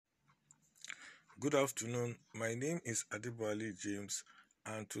Good afternoon. My name is Adibali James,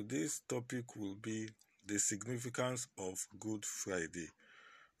 and today's topic will be the significance of Good Friday.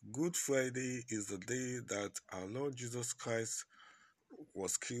 Good Friday is the day that our Lord Jesus Christ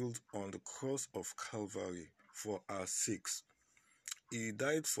was killed on the Cross of Calvary for our sakes. He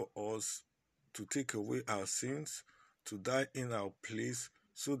died for us to take away our sins, to die in our place,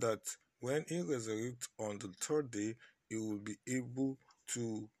 so that when He resurrects on the third day, He will be able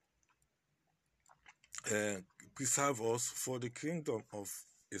to preserve us for the kingdom of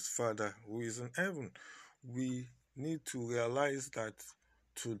His Father who is in heaven. We need to realize that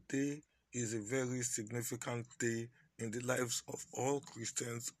today is a very significant day in the lives of all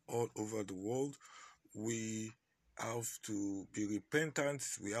Christians all over the world. We have to be repentant,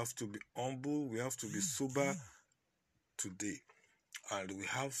 we have to be humble, we have to be sober today, and we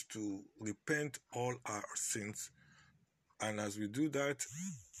have to repent all our sins. And as we do that,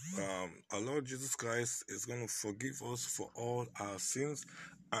 our Lord Jesus Christ is going to forgive us for all our sins,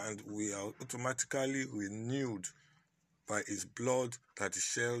 and we are automatically renewed by His blood that is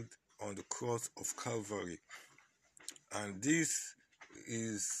shed on the cross of Calvary. And this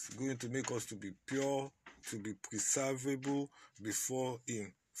is going to make us to be pure, to be preservable before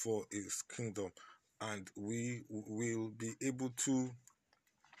Him for His kingdom. And we will be able to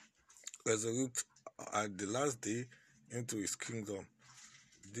resurrect at the last day into His kingdom.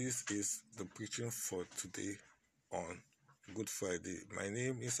 This is the preaching for today on Good Friday. My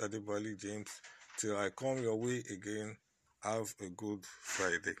name is Adibali James. Till I come your way again, have a good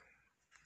Friday.